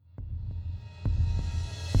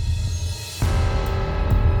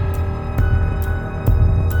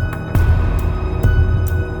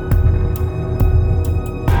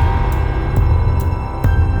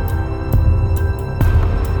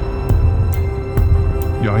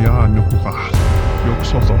ja nukukas,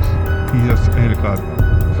 joksosos, ies ergar,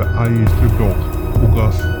 fe aistudok,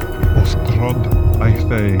 ugas, ostrod,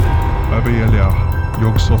 aistei, abelia,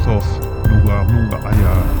 joksosos, nuga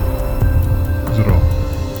aya, zro.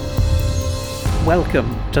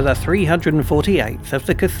 Welcome to the 348th of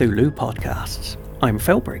the Cthulhu podcasts. I'm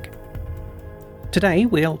Felbrick. Today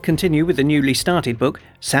we'll continue with the newly started book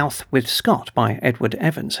South with Scott by Edward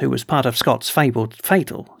Evans, who was part of Scott's fabled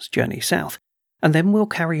Fatal's Journey South, and then we'll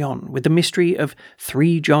carry on with the mystery of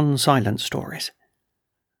 3 John Silent stories.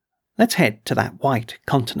 Let's head to that white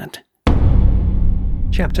continent.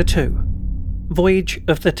 Chapter 2. Voyage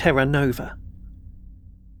of the Terra Nova.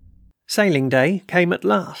 Sailing day came at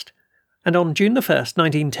last, and on June the 1st,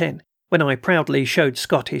 1910, when I proudly showed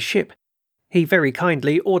Scott his ship, he very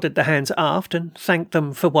kindly ordered the hands aft and thanked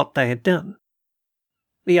them for what they had done.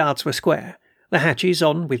 The yards were square, the hatches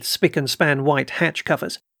on with spick-and-span white hatch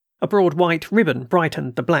covers, a broad white ribbon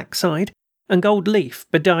brightened the black side, and gold leaf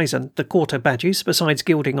bedizened the quarter badges besides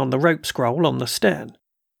gilding on the rope scroll on the stern.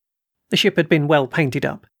 The ship had been well painted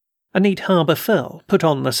up, a neat harbour furl put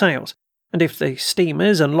on the sails, and if the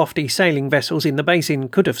steamers and lofty sailing vessels in the basin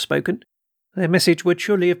could have spoken, their message would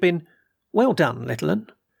surely have been, "Well done, little 'un."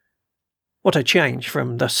 What a change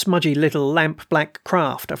from the smudgy little lamp-black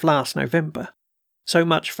craft of last November. So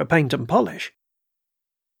much for paint and polish.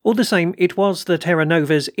 All the same, it was the Terra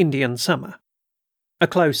Nova's Indian summer. A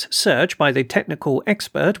close search by the technical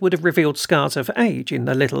expert would have revealed scars of age in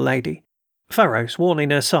the little lady, furrows worn in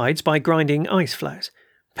her sides by grinding ice floes,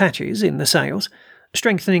 patches in the sails,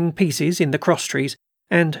 strengthening pieces in the crosstrees,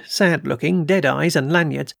 and sad-looking dead eyes and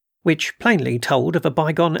lanyards which plainly told of a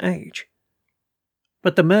bygone age.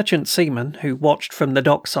 But the merchant seamen who watched from the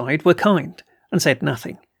dockside were kind, and said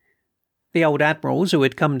nothing. The old admirals who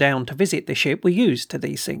had come down to visit the ship were used to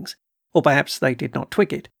these things, or perhaps they did not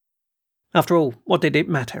twig it. After all, what did it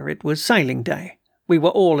matter? It was sailing day. We were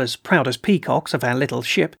all as proud as peacocks of our little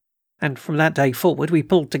ship, and from that day forward we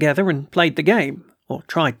pulled together and played the game, or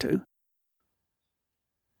tried to.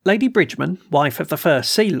 Lady Bridgeman, wife of the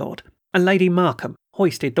first Sea Lord, and Lady Markham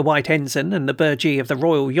hoisted the white ensign and the burgee of the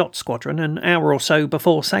Royal Yacht Squadron an hour or so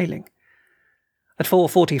before sailing. At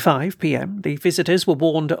 4:45 p.m. the visitors were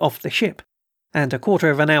warned off the ship, and a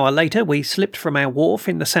quarter of an hour later we slipped from our wharf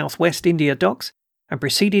in the southwest India Docks and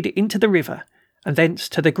proceeded into the river, and thence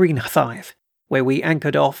to the Green Hythe, where we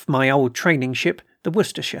anchored off my old training ship, the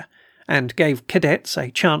Worcestershire, and gave cadets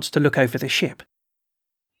a chance to look over the ship.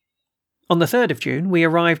 On the 3rd of June we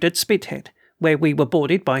arrived at Spithead, where we were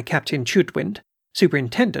boarded by Captain Chudwind,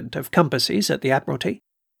 Superintendent of Compasses at the Admiralty,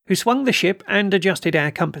 who swung the ship and adjusted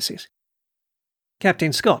our compasses.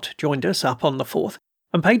 Captain Scott joined us up on the 4th,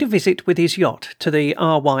 and paid a visit with his yacht to the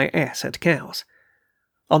RYS at Cowes.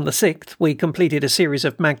 On the 6th we completed a series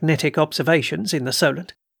of magnetic observations in the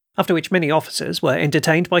Solent, after which many officers were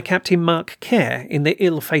entertained by Captain Mark Kerr in the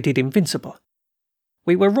ill-fated Invincible.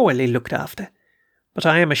 We were royally looked after, but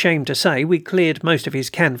I am ashamed to say we cleared most of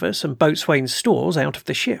his canvas and boatswain's stores out of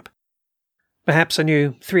the ship. Perhaps a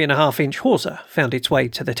new 3.5-inch hawser found its way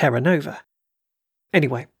to the Terra Nova.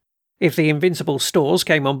 Anyway, if the Invincible stores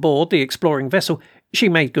came on board the exploring vessel, she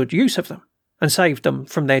made good use of them, and saved them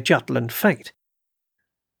from their Jutland fate.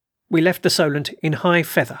 We left the Solent in high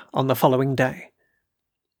feather on the following day.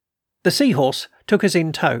 The Seahorse took us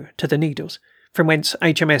in tow to the Needles, from whence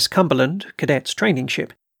HMS Cumberland, cadets' training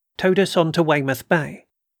ship, towed us on to Weymouth Bay.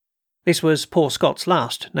 This was poor Scott's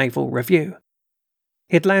last naval review.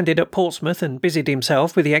 He had landed at Portsmouth and busied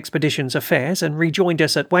himself with the expedition's affairs and rejoined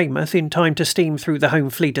us at Weymouth in time to steam through the home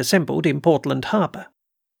fleet assembled in Portland Harbour.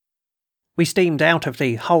 We steamed out of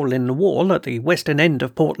the hole in the wall at the western end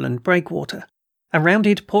of Portland Breakwater and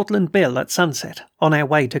rounded Portland Bill at sunset on our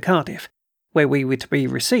way to Cardiff, where we were to be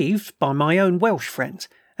received by my own Welsh friends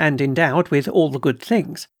and endowed with all the good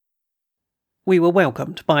things. We were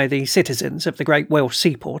welcomed by the citizens of the great Welsh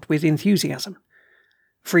seaport with enthusiasm.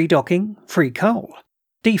 Free docking, free coal.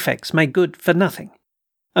 Defects made good for nothing.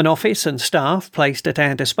 An office and staff placed at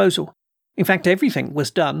our disposal. In fact, everything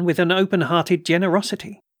was done with an open-hearted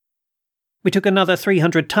generosity. We took another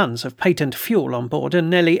 300 tons of patent fuel on board and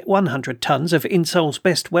nearly 100 tons of Insol's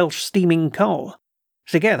best Welsh steaming coal,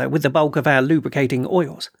 together with the bulk of our lubricating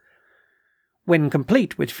oils. When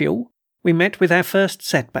complete with fuel, we met with our first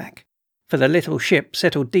setback, for the little ship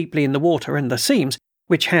settled deeply in the water and the seams,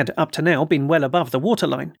 which had up to now been well above the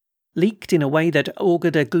waterline, leaked in a way that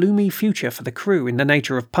augured a gloomy future for the crew in the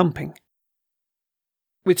nature of pumping.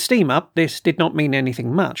 With steam up, this did not mean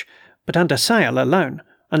anything much, but under sail alone,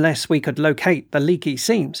 unless we could locate the leaky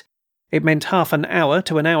seams, it meant half an hour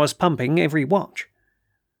to an hour's pumping every watch.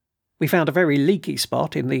 We found a very leaky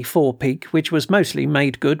spot in the forepeak, which was mostly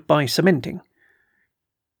made good by cementing.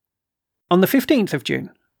 On the 15th of June,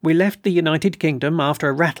 we left the United Kingdom after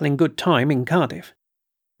a rattling good time in Cardiff.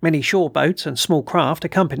 Many shore boats and small craft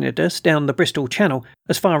accompanied us down the Bristol Channel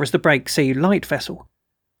as far as the Breaksea light vessel.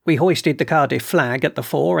 We hoisted the Cardiff flag at the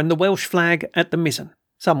fore and the Welsh flag at the mizzen.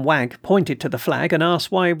 Some wag pointed to the flag and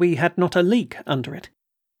asked why we had not a leak under it,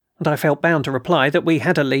 and I felt bound to reply that we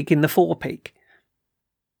had a leak in the forepeak.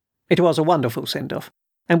 It was a wonderful send-off,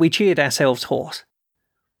 and we cheered ourselves hoarse.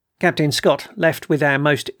 Captain Scott left with our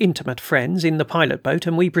most intimate friends in the pilot boat,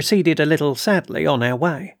 and we proceeded a little sadly on our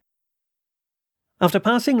way. After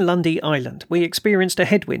passing Lundy Island, we experienced a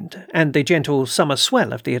headwind and the gentle summer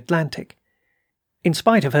swell of the Atlantic. In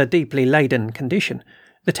spite of her deeply laden condition,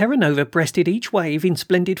 the Terra Nova breasted each wave in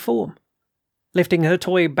splendid form, lifting her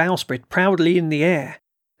toy bowsprit proudly in the air,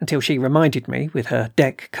 until she reminded me, with her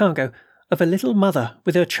deck cargo, of a little mother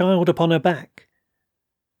with her child upon her back.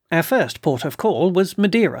 Our first port of call was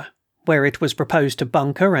Madeira, where it was proposed to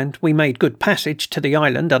bunker, and we made good passage to the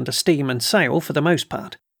island under steam and sail for the most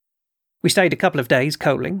part. We stayed a couple of days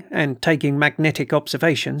coaling and taking magnetic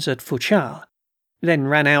observations at Funchal, then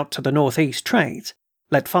ran out to the northeast trades,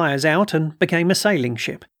 let fires out, and became a sailing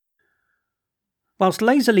ship. Whilst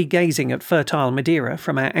lazily gazing at fertile Madeira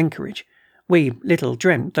from our anchorage, we little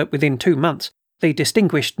dreamt that within 2 months the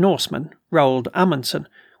distinguished Norseman, Roald Amundsen,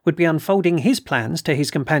 would be unfolding his plans to his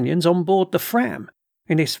companions on board the Fram,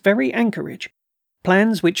 in this very anchorage,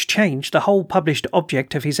 plans which changed the whole published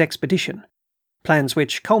object of his expedition, plans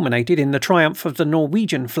which culminated in the triumph of the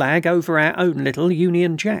Norwegian flag over our own little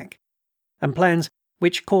Union Jack, and plans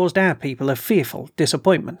which caused our people a fearful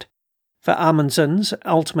disappointment, for Amundsen's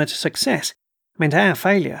ultimate success meant our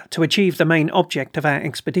failure to achieve the main object of our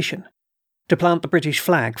expedition, to plant the British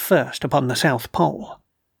flag first upon the South Pole.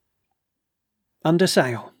 Under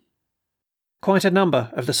sail. Quite a number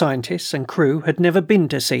of the scientists and crew had never been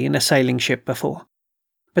to sea in a sailing ship before,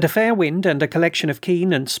 but a fair wind and a collection of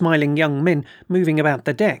keen and smiling young men moving about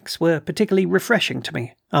the decks were particularly refreshing to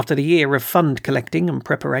me after the year of fund collecting and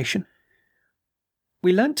preparation.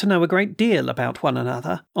 We learnt to know a great deal about one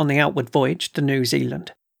another on the outward voyage to New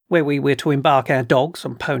Zealand, where we were to embark our dogs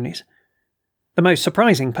and ponies. The most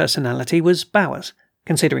surprising personality was Bowers,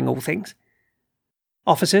 considering all things.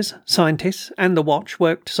 Officers, scientists, and the watch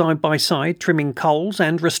worked side by side, trimming coals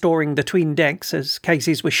and restoring the 'tween decks as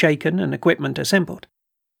cases were shaken and equipment assembled.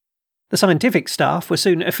 The scientific staff were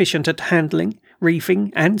soon efficient at handling,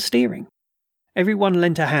 reefing, and steering. Everyone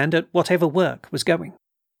lent a hand at whatever work was going.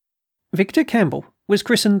 Victor Campbell was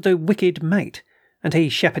christened the Wicked Mate, and he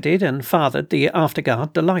shepherded and fathered the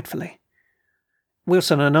afterguard delightfully.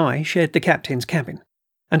 Wilson and I shared the captain's cabin,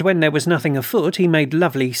 and when there was nothing afoot he made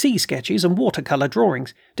lovely sea sketches and watercolour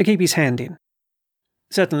drawings to keep his hand in.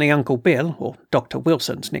 Certainly Uncle Bill, or Dr.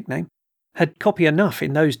 Wilson's nickname, had copy enough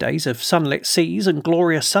in those days of sunlit seas and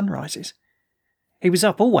glorious sunrises. He was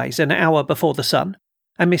up always an hour before the sun,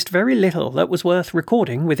 and missed very little that was worth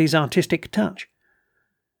recording with his artistic touch.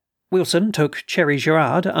 Wilson took Cherry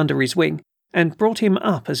Gerard under his wing, and brought him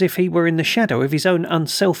up as if he were in the shadow of his own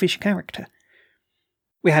unselfish character.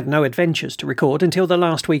 We had no adventures to record until the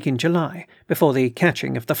last week in July, before the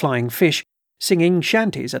catching of the flying fish, singing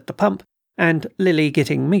shanties at the pump, and Lily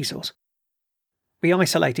getting measles. We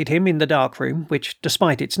isolated him in the dark room, which,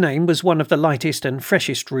 despite its name, was one of the lightest and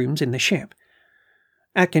freshest rooms in the ship.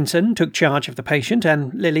 Atkinson took charge of the patient,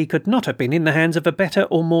 and Lily could not have been in the hands of a better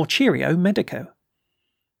or more cheerio medico.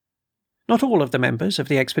 Not all of the members of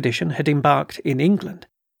the expedition had embarked in England,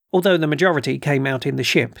 although the majority came out in the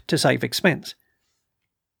ship to save expense.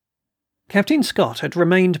 Captain Scott had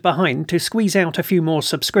remained behind to squeeze out a few more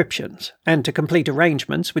subscriptions and to complete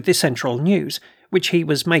arrangements with the Central News, which he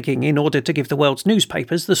was making in order to give the world's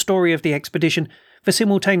newspapers the story of the expedition for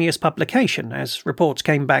simultaneous publication as reports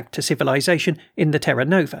came back to civilization in the Terra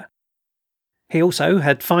Nova. He also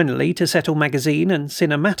had finally to settle magazine and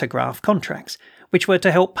cinematograph contracts, which were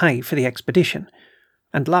to help pay for the expedition.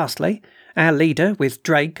 And lastly, our leader, with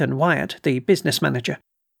Drake and Wyatt, the business manager,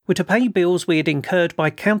 were to pay bills we had incurred by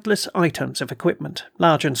countless items of equipment,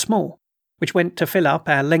 large and small, which went to fill up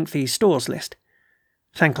our lengthy stores list.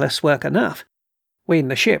 Thankless work enough. We in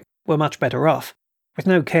the ship were much better off, with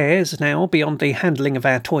no cares now beyond the handling of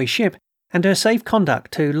our toy ship and her safe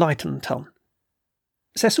conduct to Lightenton.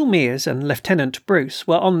 Cecil Mears and Lieutenant Bruce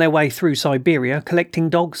were on their way through Siberia collecting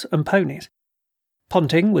dogs and ponies.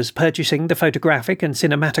 Ponting was purchasing the photographic and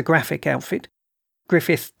cinematographic outfit.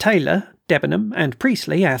 Griffith, Taylor, Debenham, and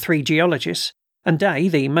Priestley, our 3 geologists, and Day,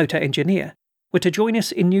 the motor engineer, were to join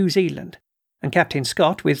us in New Zealand, and Captain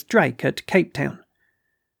Scott with Drake at Cape Town.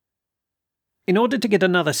 In order to get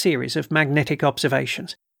another series of magnetic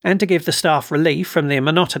observations, and to give the staff relief from the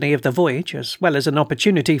monotony of the voyage, as well as an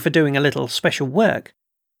opportunity for doing a little special work,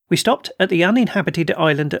 we stopped at the uninhabited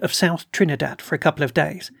island of South Trinidad for a couple of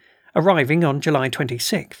days, arriving on July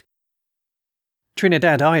 26th.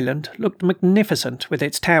 Trinidad Island looked magnificent with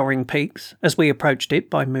its towering peaks as we approached it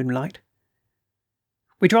by moonlight.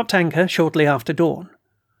 We dropped anchor shortly after dawn.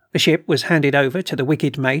 The ship was handed over to the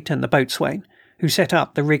wicked mate and the boatswain, who set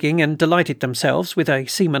up the rigging and delighted themselves with a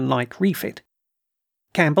seaman-like refit.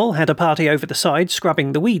 Campbell had a party over the side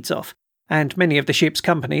scrubbing the weeds off, and many of the ship's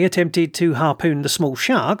company attempted to harpoon the small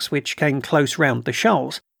sharks which came close round the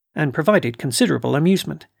shoals, and provided considerable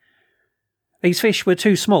amusement. These fish were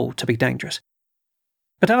too small to be dangerous.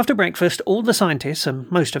 But after breakfast, all the scientists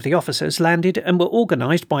and most of the officers landed and were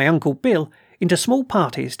organised by Uncle Bill into small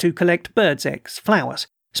parties to collect birds' eggs, flowers,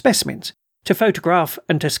 specimens, to photograph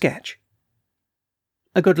and to sketch.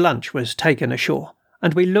 A good lunch was taken ashore,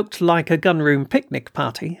 and we looked like a gunroom picnic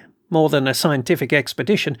party, more than a scientific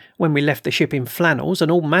expedition when we left the ship in flannels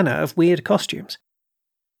and all manner of weird costumes.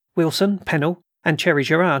 Wilson, Pennell, and Cherry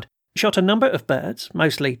Gerard shot a number of birds,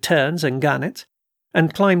 mostly terns and gannets,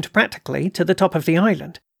 and climbed practically to the top of the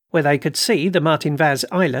island, where they could see the Martin Vaz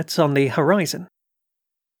islets on the horizon.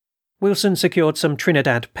 Wilson secured some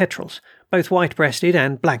Trinidad petrels, both white-breasted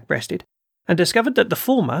and black-breasted, and discovered that the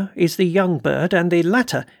former is the young bird and the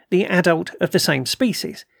latter the adult of the same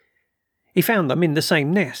species. He found them in the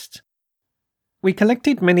same nests. We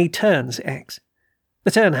collected many terns' eggs.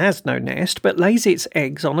 The tern has no nest, but lays its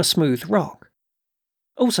eggs on a smooth rock.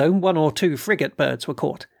 Also, 1 or 2 frigate birds were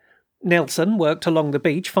caught. Nelson worked along the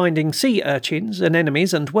beach finding sea urchins,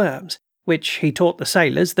 anemones and worms, which he taught the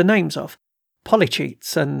sailors the names of.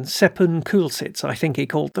 Polychaetes and sepunculcids, I think he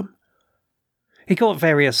called them. He caught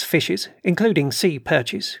various fishes, including sea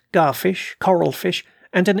perches, garfish, coral fish,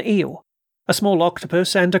 and an eel, a small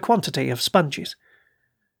octopus and a quantity of sponges.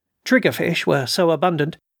 Triggerfish were so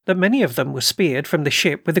abundant that many of them were speared from the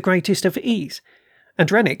ship with the greatest of ease,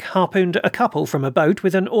 and Rennick harpooned a couple from a boat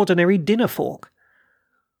with an ordinary dinner fork.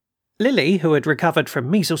 Lily, who had recovered from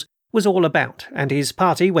measles, was all about, and his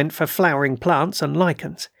party went for flowering plants and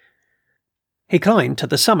lichens. He climbed to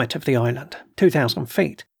the summit of the island, 2,000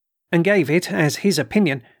 feet, and gave it as his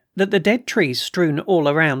opinion that the dead trees strewn all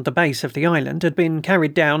around the base of the island had been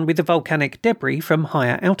carried down with the volcanic debris from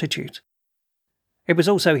higher altitudes. It was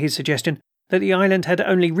also his suggestion that the island had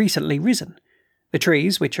only recently risen, the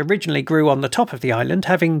trees which originally grew on the top of the island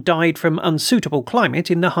having died from unsuitable climate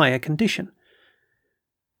in the higher condition.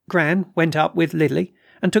 Gran went up with Lily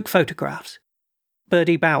and took photographs.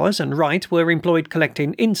 Birdie Bowers and Wright were employed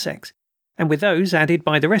collecting insects, and with those added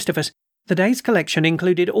by the rest of us, the day's collection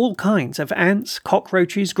included all kinds of ants,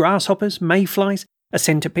 cockroaches, grasshoppers, mayflies, a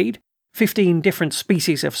centipede, 15 different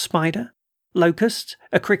species of spider, locusts,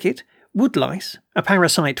 a cricket, woodlice, a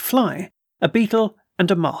parasite fly, a beetle,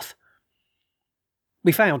 and a moth.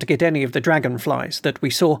 We failed to get any of the dragonflies that we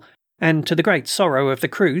saw, and to the great sorrow of the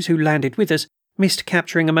crews who landed with us, missed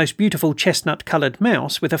capturing a most beautiful chestnut-coloured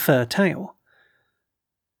mouse with a fur tail.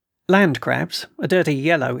 Land crabs, a dirty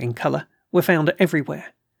yellow in colour, were found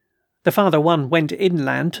everywhere. The farther one went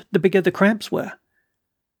inland, the bigger the crabs were.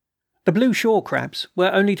 The blue shore crabs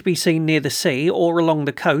were only to be seen near the sea or along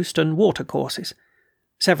the coast and watercourses.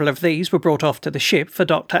 Several of these were brought off to the ship for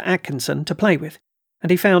Dr. Atkinson to play with, and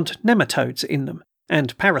he found nematodes in them,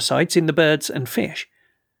 and parasites in the birds and fish.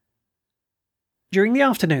 During the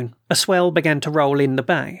afternoon, a swell began to roll in the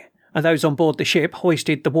bay, and those on board the ship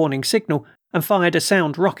hoisted the warning signal and fired a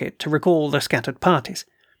sound rocket to recall the scattered parties.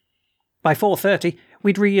 By 4:30,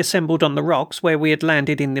 we'd reassembled on the rocks where we had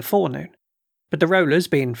landed in the forenoon, but the rollers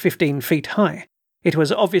being 15 feet high, it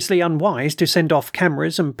was obviously unwise to send off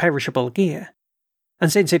cameras and perishable gear.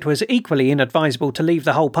 And since it was equally inadvisable to leave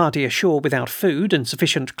the whole party ashore without food and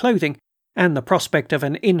sufficient clothing, and the prospect of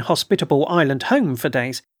an inhospitable island home for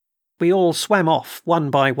days, we all swam off one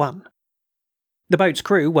by one. The boat's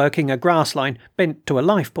crew working a grass line bent to a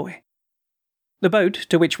lifebuoy. The boat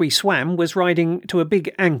to which we swam was riding to a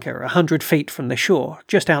big anchor 100 feet from the shore,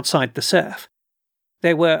 just outside the surf.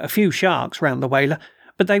 There were a few sharks round the whaler,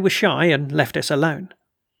 but they were shy and left us alone.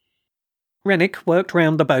 Rennick worked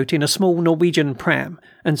round the boat in a small Norwegian pram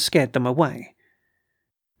and scared them away.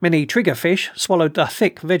 Many triggerfish swallowed the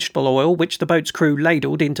thick vegetable oil which the boat's crew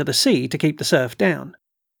ladled into the sea to keep the surf down,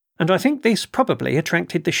 and I think this probably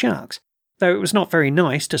attracted the sharks, though it was not very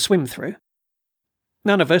nice to swim through.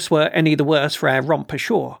 None of us were any the worse for our romp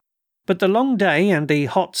ashore, but the long day and the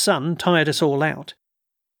hot sun tired us all out.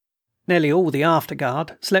 Nearly all the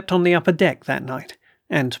afterguard slept on the upper deck that night,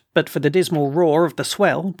 and, but for the dismal roar of the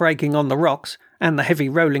swell breaking on the rocks and the heavy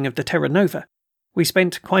rolling of the Terra Nova, We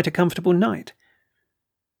spent quite a comfortable night.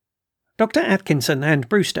 Dr. Atkinson and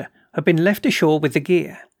Brewster had been left ashore with the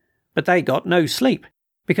gear, but they got no sleep,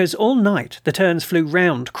 because all night the terns flew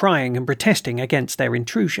round crying and protesting against their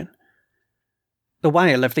intrusion. The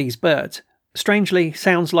wail of these birds, strangely,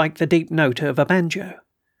 sounds like the deep note of a banjo.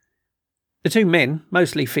 The two men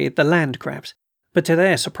mostly feared the land crabs, but to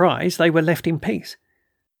their surprise they were left in peace.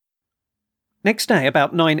 Next day,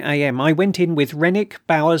 about 9 a.m, I went in with Rennick,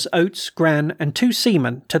 Bowers, Oates, Gran, and 2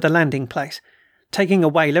 seamen to the landing place, taking a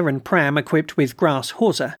whaler and pram equipped with grass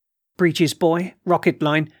hawser, breeches buoy, rocket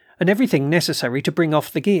line, and everything necessary to bring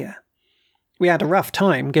off the gear. We had a rough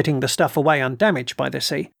time getting the stuff away undamaged by the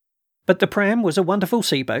sea, but the pram was a wonderful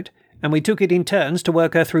seaboat, and we took it in turns to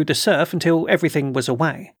work her through the surf until everything was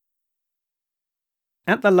away.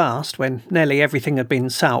 At the last, when nearly everything had been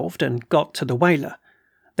salved and got to the whaler,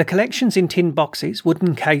 the collections in tin boxes,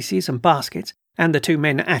 wooden cases and baskets, and the 2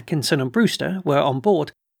 men Atkinson and Brewster were on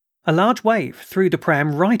board, a large wave threw the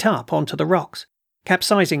pram right up onto the rocks,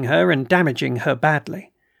 capsizing her and damaging her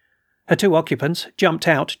badly. Her 2 occupants jumped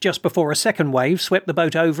out just before a second wave swept the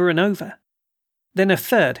boat over and over. Then a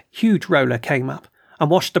third huge roller came up and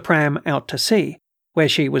washed the pram out to sea, where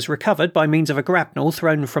she was recovered by means of a grapnel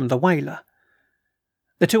thrown from the whaler.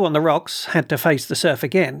 The 2 on the rocks had to face the surf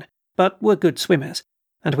again, but were good swimmers,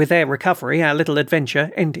 and with their recovery our little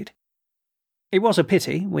adventure ended. It was a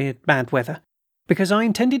pity, with bad weather, because I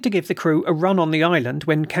intended to give the crew a run on the island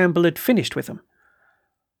when Campbell had finished with them.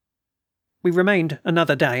 We remained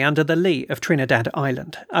another day under the lee of Trinidad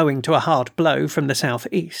Island, owing to a hard blow from the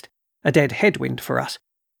south-east, a dead headwind for us,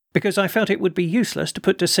 because I felt it would be useless to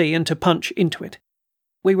put to sea and to punch into it.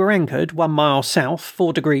 We were anchored 1 mile south,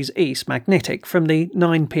 4 degrees east magnetic from the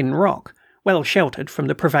 9-pin rock, well sheltered from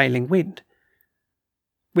the prevailing wind.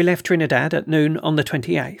 We left Trinidad at noon on the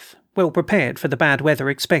 28th, well prepared for the bad weather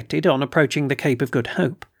expected on approaching the Cape of Good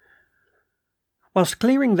Hope. Whilst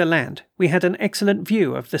clearing the land, we had an excellent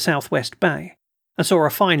view of the southwest bay, and saw a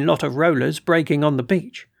fine lot of rollers breaking on the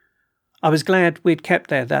beach. I was glad we'd kept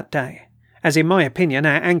there that day, as in my opinion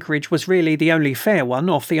our anchorage was really the only fair one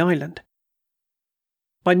off the island.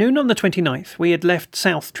 By noon on the 29th we had left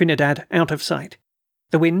South Trinidad out of sight.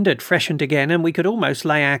 The wind had freshened again, and we could almost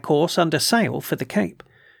lay our course under sail for the Cape.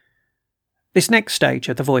 This next stage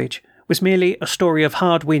of the voyage was merely a story of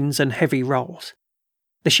hard winds and heavy rolls.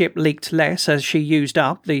 The ship leaked less as she used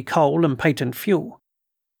up the coal and patent fuel.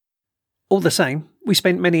 All the same, we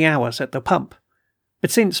spent many hours at the pump,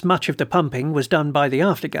 but since much of the pumping was done by the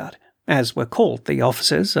afterguard, as were called the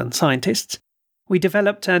officers and scientists, we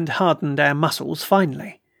developed and hardened our muscles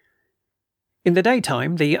finely. In the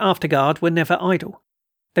daytime, the afterguard were never idle.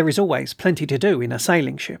 There is always plenty to do in a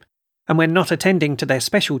sailing ship, and when not attending to their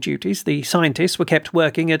special duties, the scientists were kept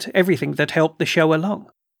working at everything that helped the show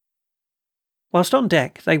along. Whilst on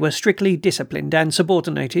deck, they were strictly disciplined and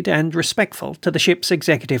subordinated and respectful to the ship's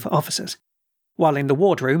executive officers, while in the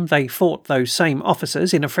wardroom they fought those same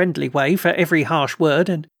officers in a friendly way for every harsh word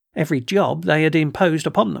and every job they had imposed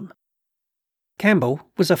upon them. Campbell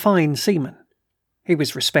was a fine seaman. He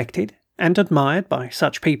was respected and admired by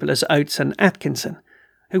such people as Oates and Atkinson,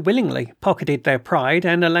 who willingly pocketed their pride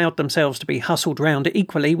and allowed themselves to be hustled round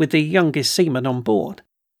equally with the youngest seaman on board.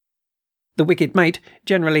 The wicked mate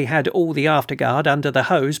generally had all the afterguard under the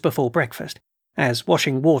hose before breakfast, as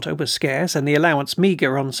washing water was scarce and the allowance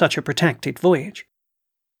meagre on such a protracted voyage.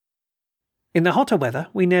 In the hotter weather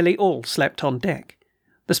we nearly all slept on deck,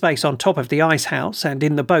 the space on top of the ice-house and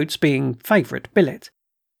in the boats being favourite billets.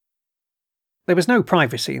 There was no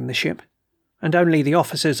privacy in the ship, and only the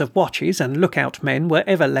officers of watches and lookout men were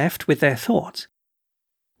ever left with their thoughts.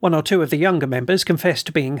 1 or 2 of the younger members confessed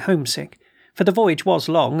to being homesick, for the voyage was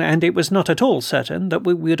long, and it was not at all certain that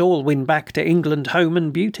we would all win back to England home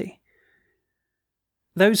and beauty.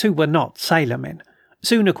 Those who were not sailor-men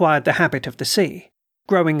soon acquired the habit of the sea,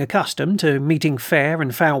 growing accustomed to meeting fair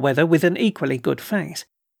and foul weather with an equally good face,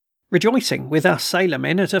 rejoicing with us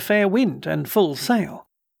sailor-men at a fair wind and full sail,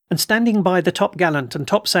 and standing by the topgallant and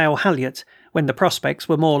topsail halyards when the prospects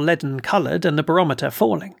were more leaden-coloured and the barometer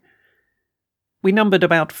falling. We numbered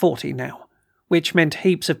about 40 now, which meant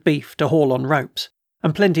heaps of beef to haul on ropes,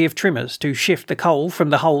 and plenty of trimmers to shift the coal from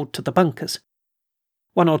the hold to the bunkers.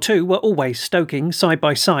 1 or 2 were always stoking side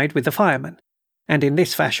by side with the firemen, and in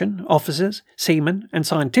this fashion officers, seamen, and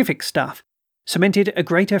scientific staff cemented a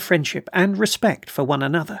greater friendship and respect for one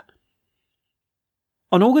another.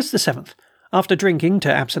 On August the 7th, after drinking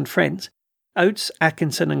to absent friends, Oates,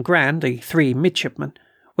 Atkinson and Gran, the 3 midshipmen,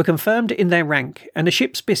 were confirmed in their rank and a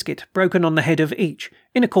ship's biscuit broken on the head of each,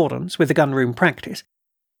 in accordance with the gunroom practice.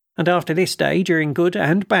 And after this day, during good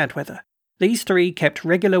and bad weather, these 3 kept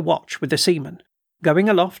regular watch with the seamen, going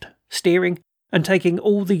aloft, steering, and taking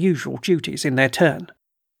all the usual duties in their turn.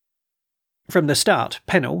 From the start,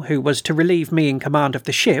 Pennell, who was to relieve me in command of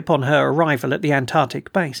the ship on her arrival at the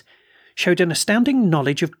Antarctic base, showed an astounding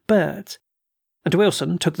knowledge of birds, and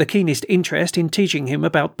Wilson took the keenest interest in teaching him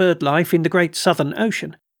about bird life in the great Southern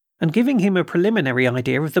Ocean, and giving him a preliminary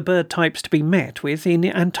idea of the bird types to be met with in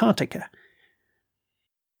Antarctica.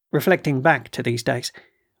 Reflecting back to these days,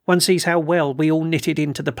 one sees how well we all knitted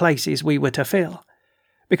into the places we were to fill,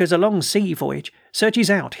 because a long sea voyage searches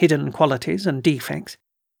out hidden qualities and defects.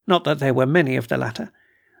 Not that there were many of the latter.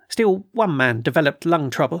 Still, one man developed lung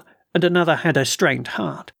trouble, and another had a strained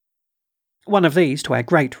heart. One of these, to our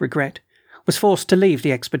great regret, was forced to leave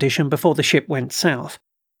the expedition before the ship went south,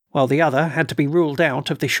 while the other had to be ruled out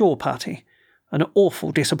of the shore party, an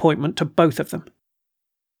awful disappointment to both of them.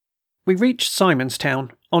 We reached Simonstown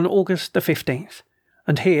on August the 15th,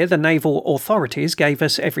 and here the naval authorities gave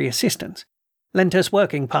us every assistance, lent us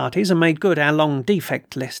working parties and made good our long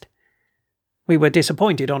defect list. We were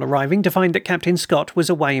disappointed on arriving to find that Captain Scott was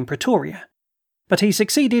away in Pretoria, but he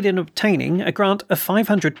succeeded in obtaining a grant of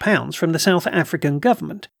 £500 from the South African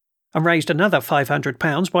government and raised another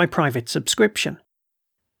 £500 by private subscription.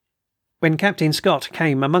 When Captain Scott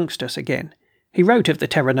came amongst us again, he wrote of the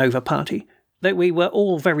Terra Nova party that we were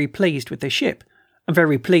all very pleased with the ship and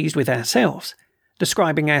very pleased with ourselves,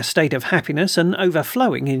 describing our state of happiness and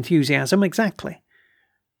overflowing enthusiasm exactly.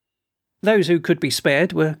 Those who could be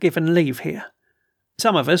spared were given leave here.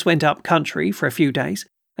 Some of us went up country for a few days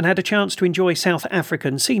and had a chance to enjoy South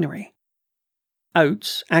African scenery.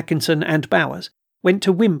 Oates, Atkinson and Bowers went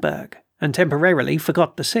to Wimberg and temporarily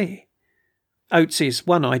forgot the sea. Oates's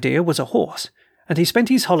one idea was a horse, and he spent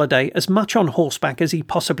his holiday as much on horseback as he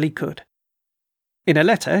possibly could. In a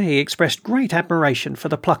letter he expressed great admiration for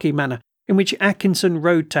the plucky manner in which Atkinson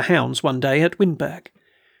rode to hounds one day at Wimberg.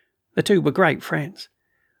 The two were great friends,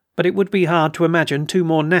 but it would be hard to imagine two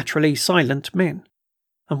more naturally silent men,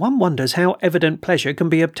 and one wonders how evident pleasure can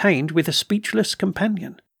be obtained with a speechless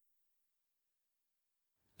companion.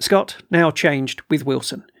 Scott now changed with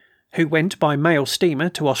Wilson, who went by mail steamer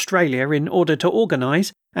to Australia in order to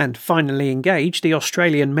organise and finally engage the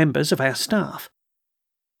Australian members of our staff.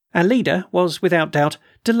 Our leader was, without doubt,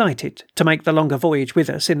 delighted to make the longer voyage with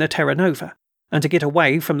us in the Terra Nova, and to get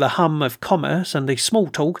away from the hum of commerce and the small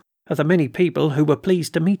talk of the many people who were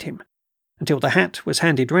pleased to meet him, until the hat was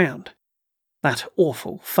handed round. That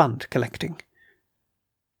awful fund collecting.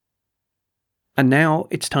 And now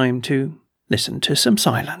it's time to listen to some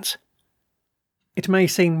silence. It may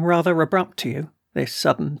seem rather abrupt to you, this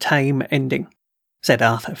sudden tame ending, said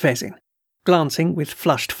Arthur Vezin, glancing with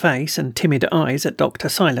flushed face and timid eyes at Dr.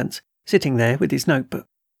 Silence, sitting there with his notebook.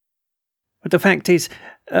 But the fact is,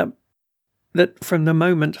 that from the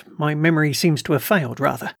moment my memory seems to have failed,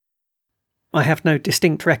 rather. I have no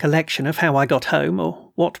distinct recollection of how I got home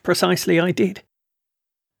or what precisely I did.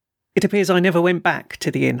 It appears I never went back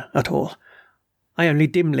to the inn at all. I only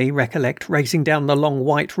dimly recollect racing down the long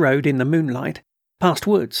white road in the moonlight, past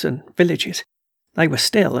woods and villages. They were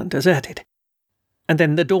still and deserted. And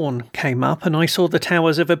then the dawn came up and I saw the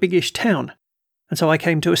towers of a biggish town, and so I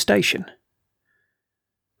came to a station.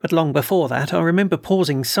 But long before that I remember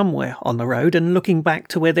pausing somewhere on the road and looking back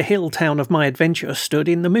to where the hill town of my adventure stood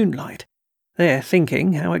in the moonlight, there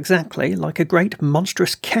thinking how exactly like a great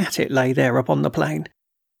monstrous cat it lay there upon the plain,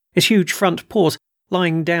 its huge front paws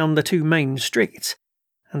lying down the two main streets,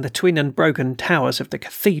 and the twin and broken towers of the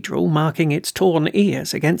cathedral marking its torn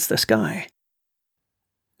ears against the sky.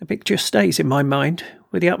 The picture stays in my mind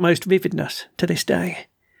with the utmost vividness to this day.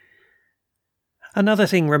 Another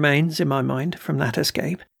thing remains in my mind from that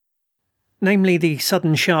escape, namely the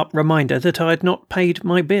sudden sharp reminder that I had not paid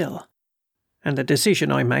my bill, and the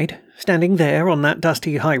decision I made, standing there on that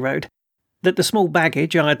dusty high road, that the small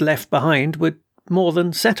baggage I had left behind would more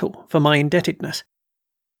than settle for my indebtedness.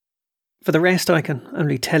 For the rest, I can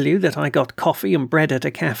only tell you that I got coffee and bread at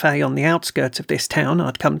a cafe on the outskirts of this town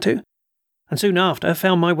I'd come to, and soon after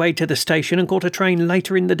found my way to the station and caught a train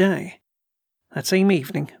later in the day. That same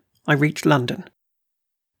evening, I reached London.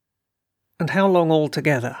 "And how long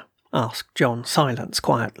altogether," asked John Silence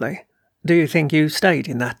quietly, "do you think you stayed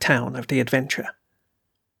in that town of the adventure?"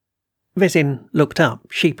 Vezin looked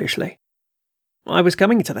up sheepishly. "I was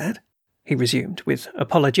coming to that," he resumed, with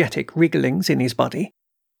apologetic wrigglings in his body.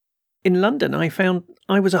 "In London I found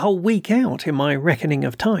I was a whole week out in my reckoning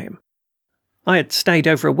of time. I had stayed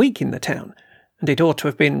over a week in the town, and it ought to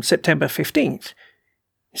have been September 15th,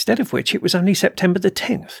 instead of which it was only September the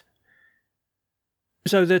 10th.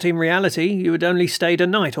 "So that in reality you had only stayed a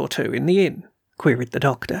night or two in the inn?" queried the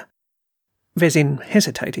doctor. Vezin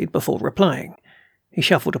hesitated before replying. He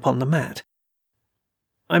shuffled upon the mat.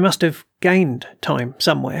 I must have gained time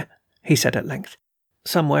somewhere, he said at length.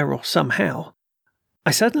 Somewhere or somehow.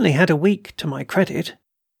 I certainly had a week to my credit.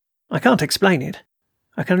 I can't explain it.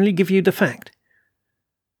 I can only give you the fact.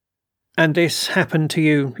 And this happened to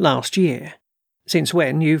you last year? Since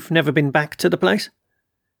when you've never been back to the place?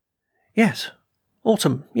 Yes.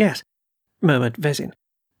 Autumn, yes, murmured Vezin.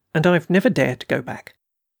 And I've never dared to go back.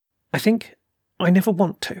 I think I never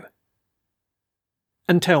want to.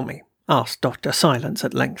 And tell me, asked Dr. Silence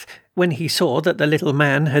at length, when he saw that the little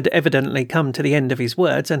man had evidently come to the end of his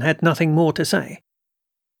words and had nothing more to say.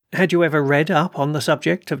 Had you ever read up on the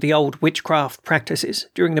subject of the old witchcraft practices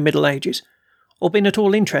during the Middle Ages, or been at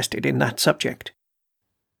all interested in that subject?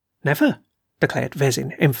 Never, declared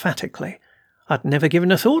Vezin emphatically. I'd never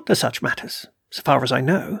given a thought to such matters, so far as I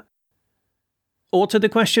know. Or to the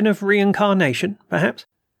question of reincarnation, perhaps?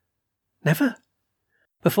 Never.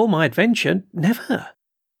 Before my adventure, never.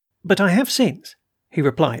 But I have since, he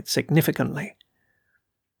replied significantly.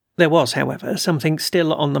 There was, however, something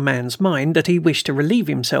still on the man's mind that he wished to relieve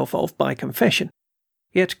himself of by confession,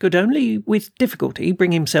 yet could only with difficulty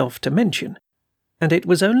bring himself to mention, and it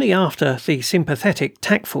was only after the sympathetic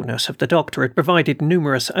tactfulness of the doctor had provided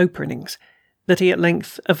numerous openings that he at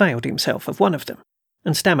length availed himself of one of them,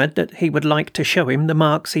 and stammered that he would like to show him the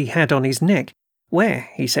marks he had on his neck, where,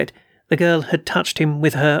 he said, the girl had touched him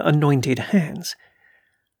with her anointed hands.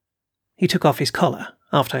 He took off his collar,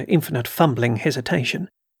 after infinite fumbling hesitation,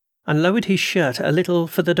 and lowered his shirt a little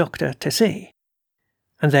for the doctor to see.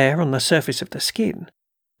 And there, on the surface of the skin,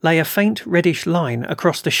 lay a faint reddish line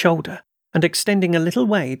across the shoulder and extending a little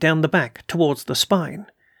way down the back towards the spine.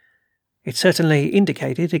 It certainly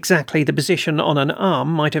indicated exactly the position on an arm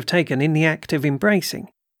might have taken in the act of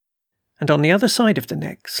embracing. And on the other side of the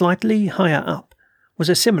neck, slightly higher up, was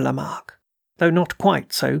a similar mark, though not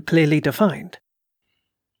quite so clearly defined.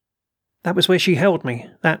 That was where she held me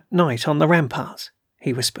that night on the ramparts,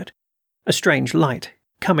 he whispered, a strange light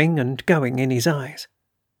coming and going in his eyes.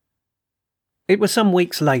 It was some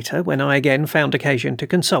weeks later when I again found occasion to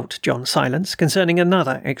consult John Silence concerning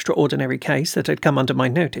another extraordinary case that had come under my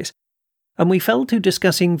notice, and we fell to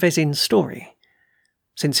discussing Vezin's story.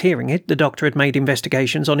 Since hearing it, the doctor had made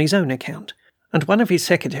investigations on his own account, and one of his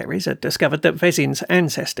secretaries had discovered that Vezin's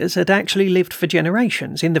ancestors had actually lived for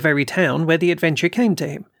generations in the very town where the adventure came to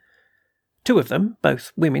him. 2 of them,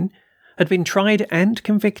 both women, had been tried and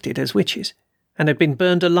convicted as witches, and had been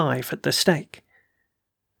burned alive at the stake.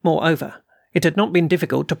 Moreover, it had not been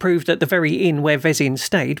difficult to prove that the very inn where Vezin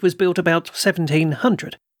stayed was built about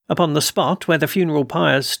 1700, upon the spot where the funeral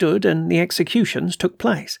pyres stood and the executions took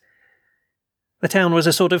place. The town was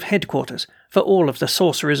a sort of headquarters for all of the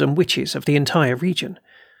sorcerers and witches of the entire region,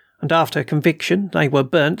 and after conviction they were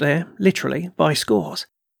burnt there, literally, by scores.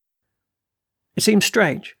 It seems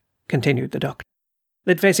strange, continued the doctor,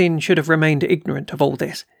 that Vezin should have remained ignorant of all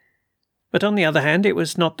this. But on the other hand, it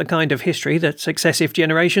was not the kind of history that successive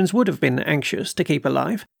generations would have been anxious to keep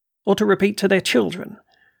alive, or to repeat to their children.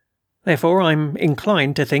 Therefore, I'm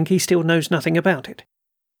inclined to think he still knows nothing about it.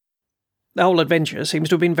 The whole adventure seems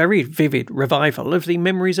to have been very vivid revival of the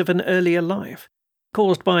memories of an earlier life,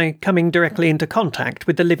 caused by coming directly into contact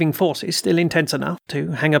with the living forces still intense enough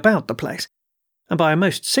to hang about the place, and by a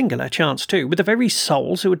most singular chance, too, with the very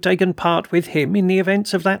souls who had taken part with him in the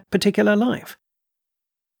events of that particular life.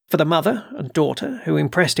 For the mother and daughter, who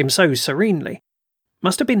impressed him so serenely,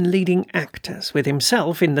 must have been leading actors with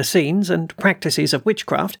himself in the scenes and practices of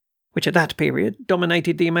witchcraft which at that period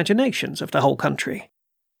dominated the imaginations of the whole country.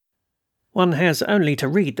 One has only to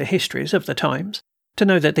read the histories of the times to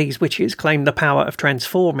know that these witches claimed the power of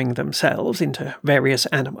transforming themselves into various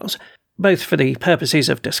animals, both for the purposes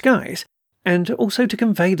of disguise and also to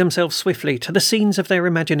convey themselves swiftly to the scenes of their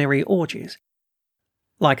imaginary orgies.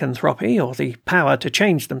 Lycanthropy, or the power to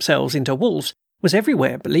change themselves into wolves, was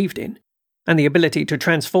everywhere believed in, and the ability to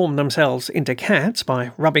transform themselves into cats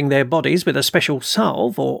by rubbing their bodies with a special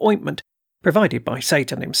salve or ointment, provided by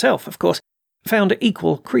Satan himself, of course, found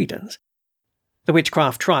equal credence. The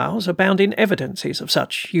witchcraft trials abound in evidences of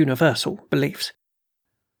such universal beliefs.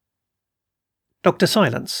 Dr.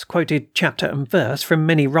 Silence quoted chapter and verse from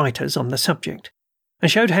many writers on the subject, and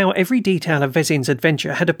showed how every detail of Vezin's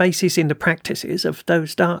adventure had a basis in the practices of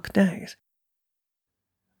those dark days.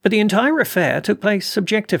 But the entire affair took place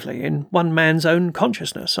subjectively in one man's own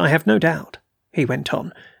consciousness, I have no doubt, he went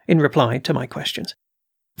on, in reply to my questions.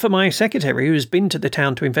 For my secretary, who has been to the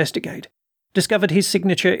town to investigate, discovered his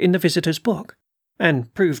signature in the visitor's book,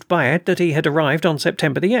 and proved by it that he had arrived on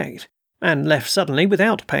September the 8th, and left suddenly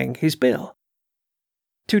without paying his bill.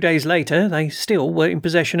 2 days later, they still were in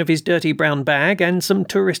possession of his dirty brown bag and some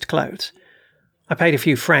tourist clothes. I paid a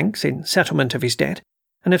few francs in settlement of his debt,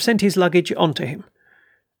 and have sent his luggage on to him.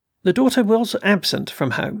 The daughter was absent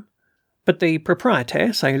from home, but the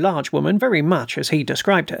proprietress, a large woman very much as he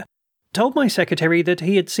described her, told my secretary that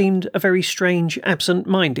he had seemed a very strange,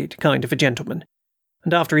 absent-minded kind of a gentleman,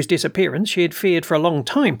 and after his disappearance she had feared for a long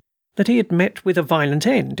time that he had met with a violent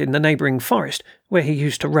end in the neighbouring forest where he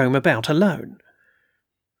used to roam about alone.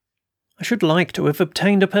 I should like to have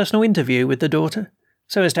obtained a personal interview with the daughter,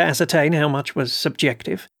 so as to ascertain how much was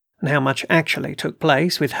subjective and how much actually took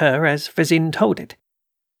place with her as Vezin told it.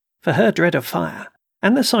 For her dread of fire,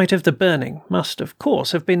 and the sight of the burning, must of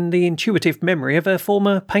course have been the intuitive memory of her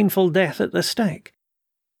former painful death at the stake,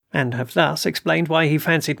 and have thus explained why he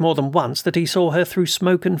fancied more than once that he saw her through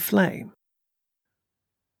smoke and flame.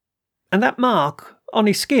 "And that mark on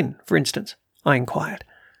his skin, for instance?" I inquired.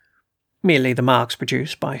 "Merely the marks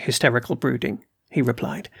produced by hysterical brooding," he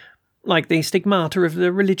replied, "like the stigmata of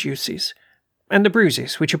the religieuses, and the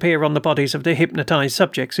bruises which appear on the bodies of the hypnotized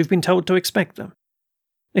subjects who've been told to expect them.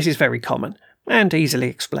 This is very common, and easily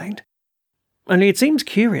explained. Only it seems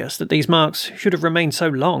curious that these marks should have remained so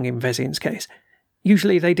long in Vezin's case.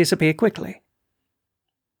 Usually they disappear quickly."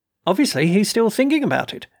 "Obviously he's still thinking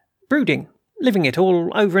about it, brooding, living it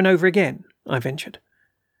all over and over again," I ventured.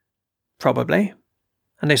 "Probably,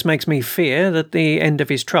 and this makes me fear that the end of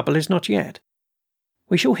his trouble is not yet.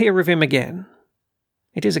 We shall hear of him again.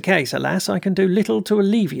 It is a case, alas, I can do little to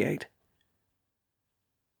alleviate."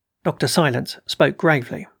 Dr. Silence spoke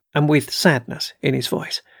gravely, and with sadness in his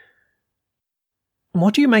voice.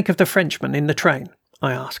 "What do you make of the Frenchman in the train?"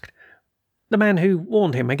 I asked. "The man who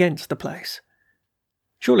warned him against the place.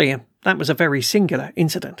 Surely that was a very singular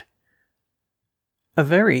incident." "A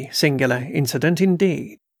very singular incident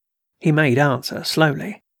indeed," he made answer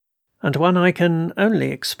slowly, "and one I can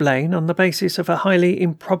only explain on the basis of a highly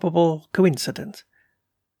improbable coincidence."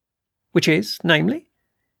 "Which is, namely?"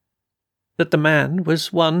 "That the man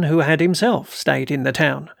was one who had himself stayed in the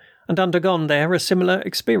town and undergone there a similar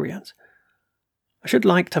experience. I should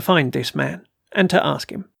like to find this man, and to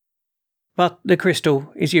ask him. But the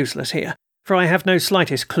crystal is useless here, for I have no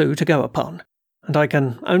slightest clue to go upon, and I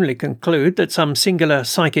can only conclude that some singular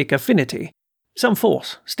psychic affinity, some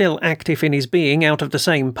force still active in his being out of the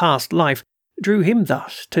same past life, drew him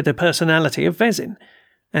thus to the personality of Vezin,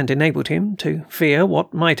 and enabled him to fear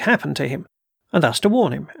what might happen to him, and thus to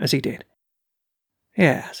warn him as he did.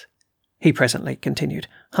 Yes," he presently continued,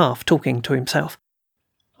 half talking to himself,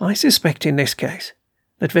 "I suspect in this case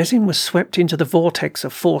that Vezin was swept into the vortex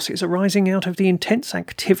of forces arising out of the intense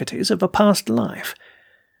activities of a past life,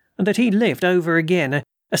 and that he lived over again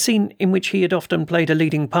a scene in which he had often played a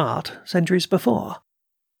leading part centuries before.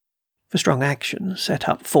 For strong actions set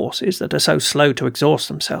up forces that are so slow to exhaust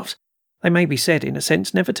themselves, they may be said in a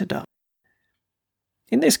sense never to die.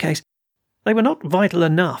 In this case, they were not vital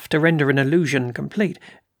enough to render an illusion complete,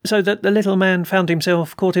 so that the little man found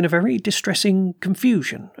himself caught in a very distressing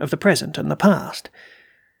confusion of the present and the past.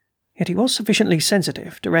 Yet he was sufficiently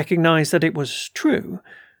sensitive to recognize that it was true,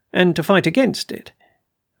 and to fight against it,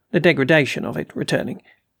 the degradation of it returning,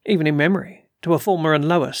 even in memory, to a former and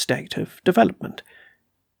lower state of development."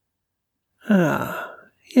 "Ah,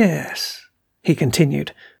 yes," he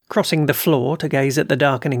continued, crossing the floor to gaze at the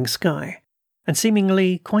darkening sky, and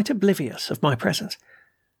seemingly quite oblivious of my presence.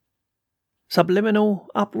 "Subliminal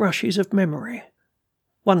uprushes of memory.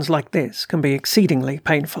 Ones like this can be exceedingly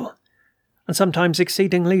painful, and sometimes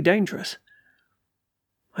exceedingly dangerous.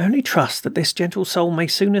 I only trust that this gentle soul may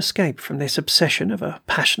soon escape from this obsession of a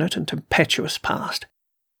passionate and tempestuous past.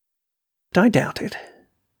 But I doubt it.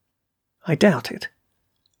 I doubt it."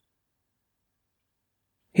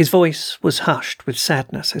 His voice was hushed with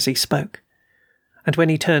sadness as he spoke, and when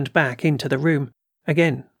he turned back into the room,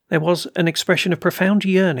 again there was an expression of profound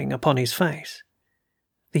yearning upon his face,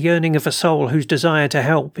 the yearning of a soul whose desire to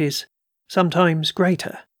help is sometimes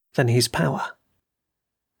greater than his power.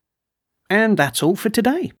 And that's all for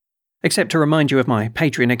today, except to remind you of my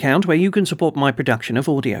Patreon account where you can support my production of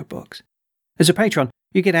audiobooks. As a patron,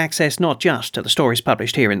 you get access not just to the stories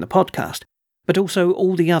published here in the podcast, but also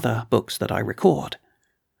all the other books that I record.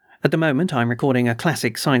 At the moment, I'm recording a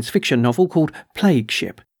classic science fiction novel called Plague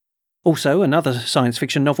Ship. Also, another science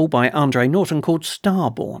fiction novel by Andre Norton called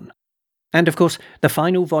Starborn. And, of course, the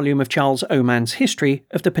final volume of Charles Oman's history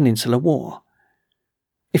of the Peninsular War.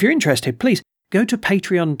 If you're interested, please go to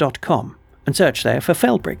patreon.com and search there for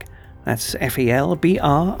Felbrigg. That's Felbrigg.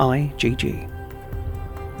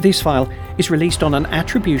 This file is released on an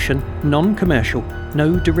attribution, non-commercial,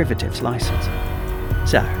 no derivatives license.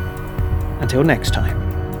 So, until next time.